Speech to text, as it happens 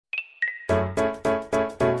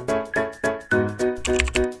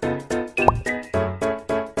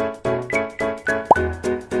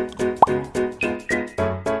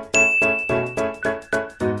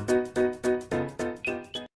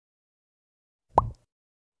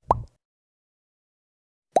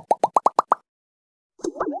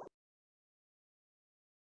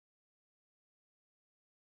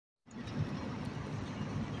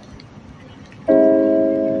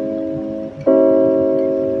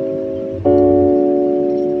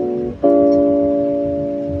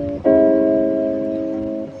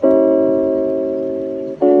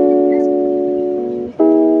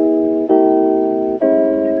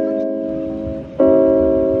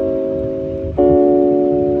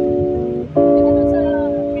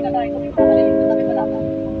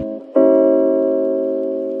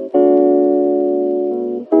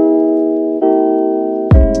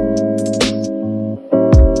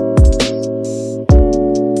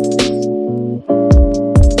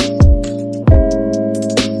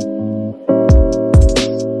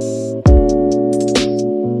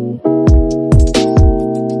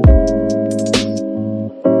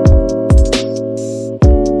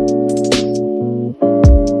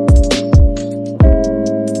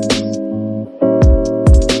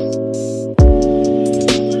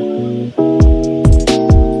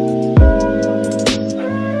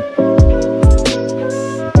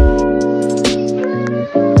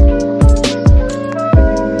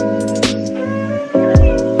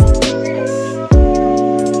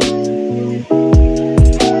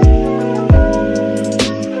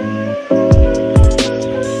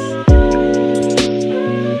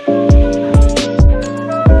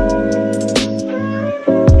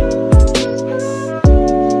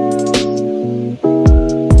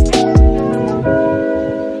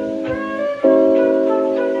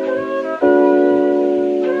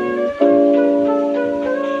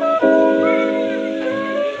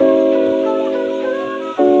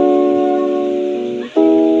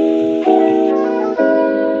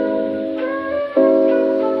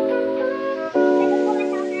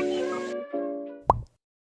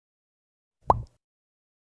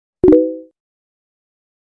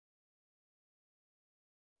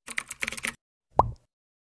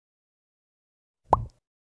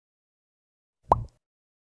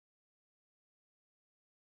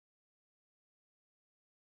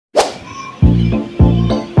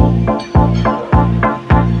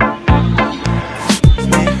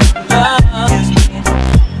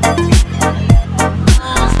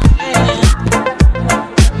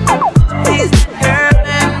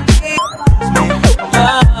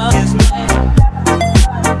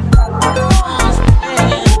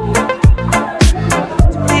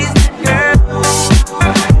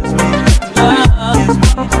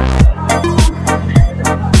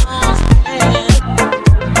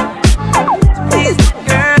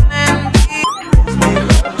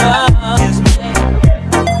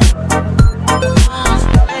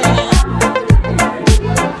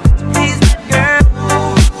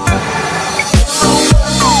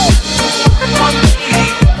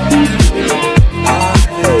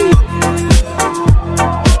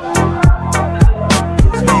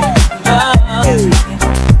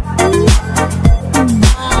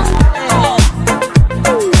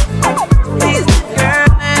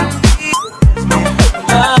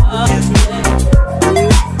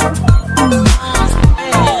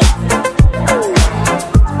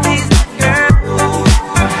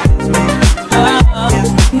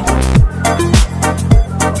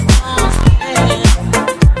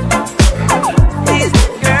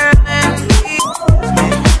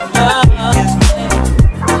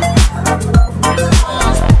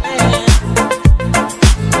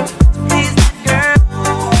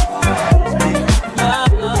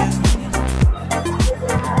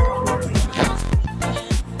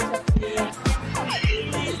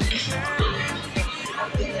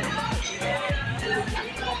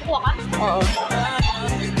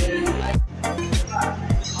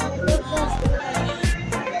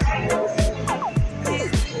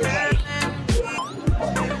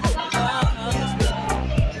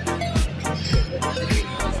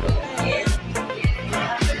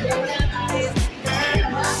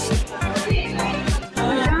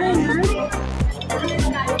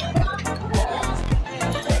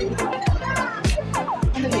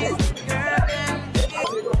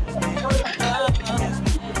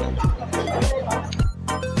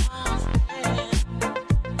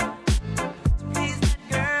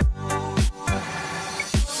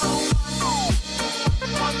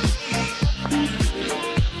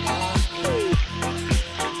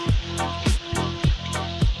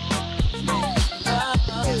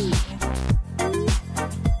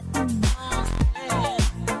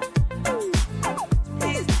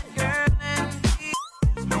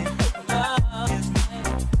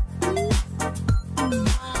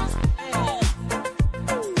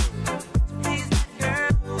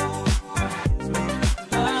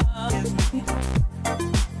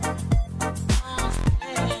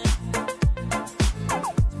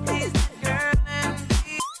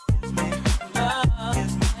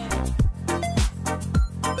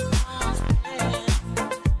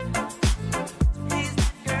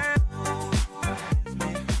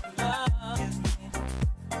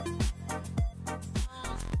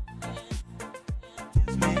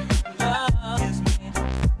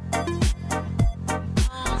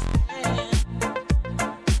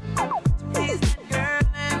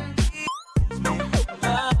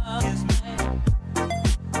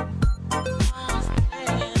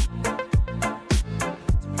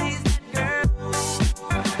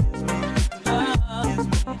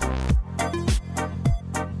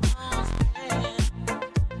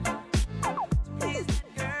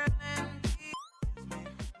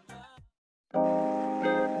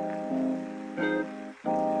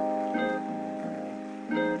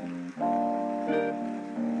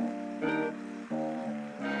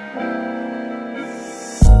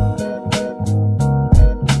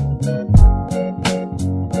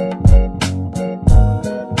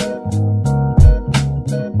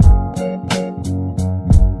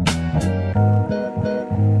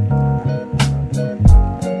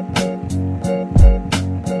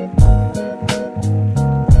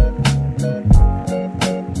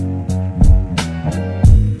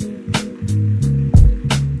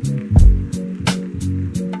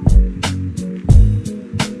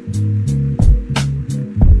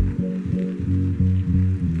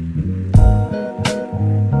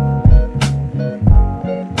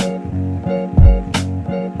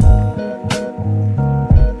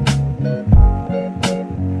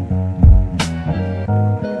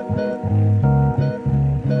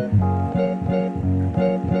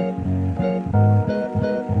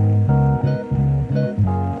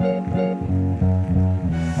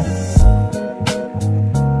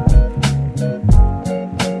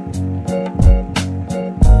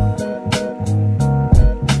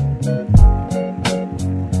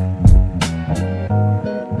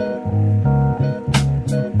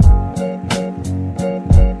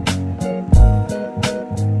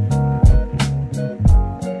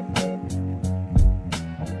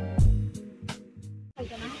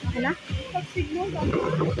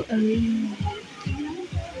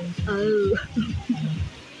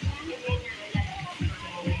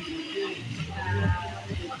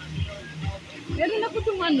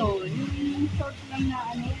yung ano, yung short lang na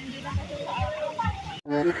ano, hindi na kasi sa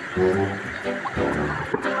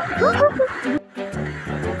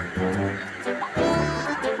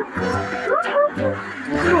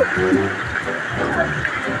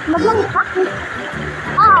Maglang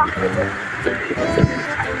ah!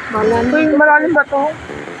 Malalim ba to?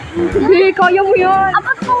 Hindi, kaya mo yun.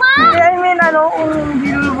 Abot ko nga! I mean, ano, kung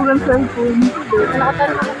hindi lulubog ang cellphone.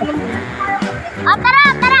 Ah, tara!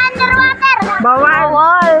 Tara! Underwater! Bawal!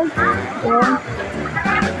 Bawal! Yan.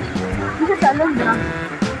 Hindi sa alam na.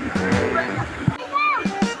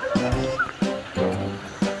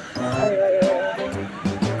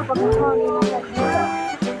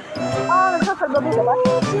 Nagsasagabi ka ba?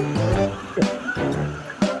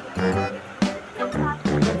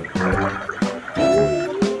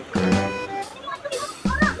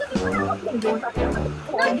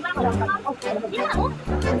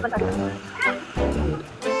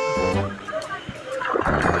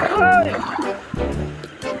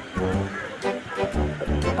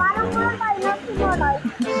 Parang mga tayo na sumulay.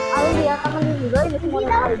 Ay, hindi yata maniligoy. Hindi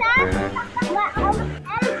daw siya.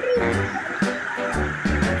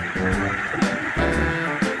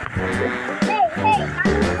 Hey, hey,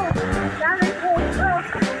 kami ko.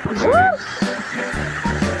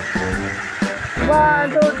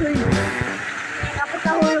 One, two, three. Dapat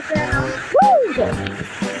nahulog ka na.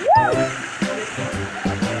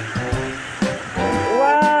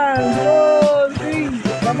 One, two, three.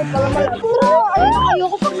 Dapat pala malap.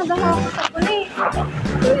 Ayoko pag naghahakot ako na eh.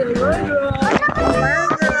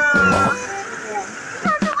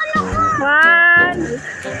 One.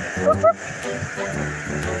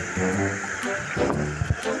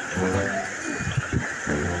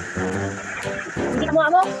 Hindi ka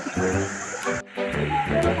mo.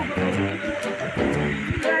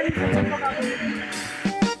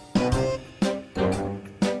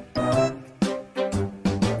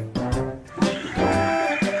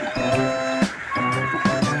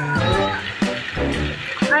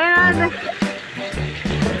 Ayan na.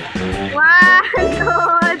 One,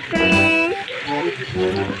 two, three.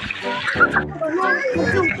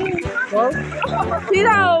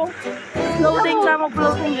 Sino? Floating ka,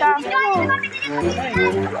 mag-floating ka.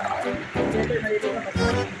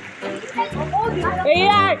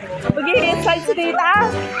 Ayan! Mag-i-inside si tita.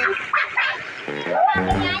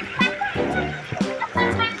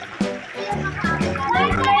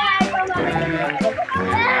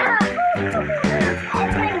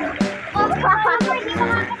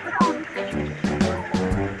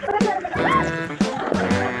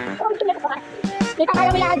 Kita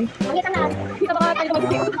tayo bilan. Kita na. Kita ba tayo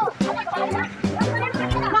mag-isip?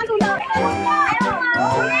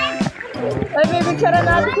 Ay, may picture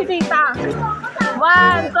natin si tita.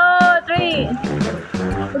 One, two, three.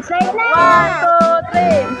 Slide na. One, two,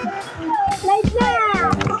 three. Slide na.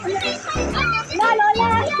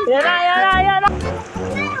 Lola. Yan na, yan na, yan na.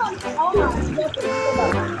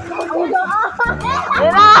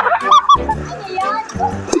 Yan na.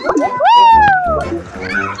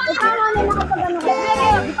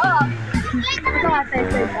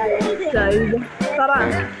 Slide. Tara.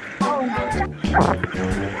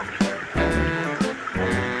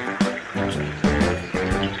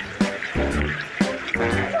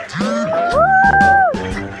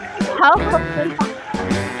 How?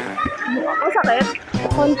 Ang sakit?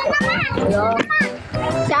 Konti.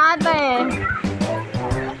 Siyate.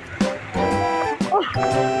 Oh.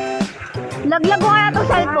 Laglag ko kaya itong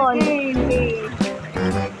cellphone.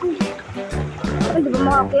 Ay, di ba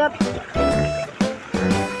makakiyat?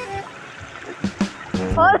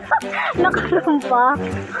 Oh, nakarumpa.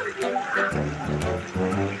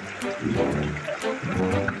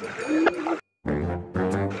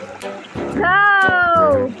 Go!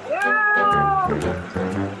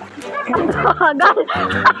 Bagal.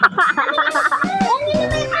 Ano na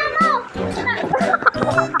may ano?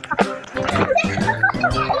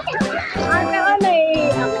 Ano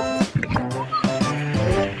eh?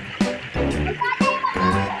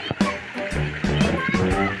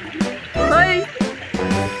 Hoy!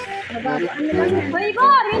 Hoy,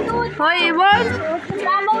 Igor! Hoy, Ibon!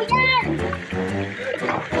 Tamaw yan!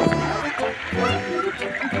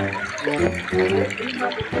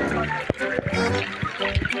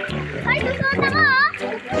 Ay, susunod na ka, ha?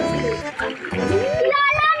 Sila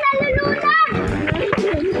lang, nalulunang!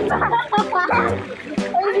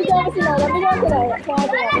 Ay, bigyan ko sila. Bigyan ko sila.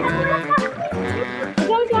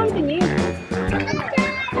 Bigyan ko ang tingin.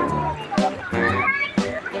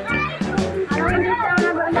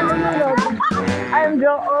 I'm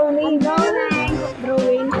drawing.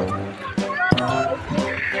 Drawing.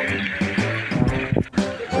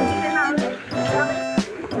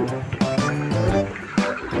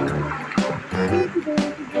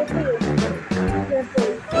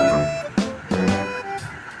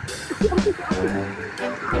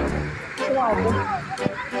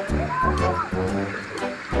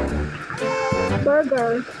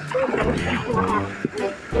 burger.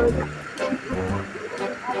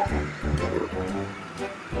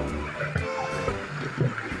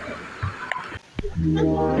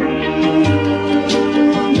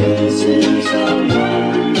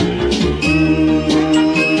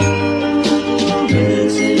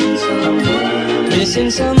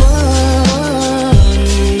 Missing someone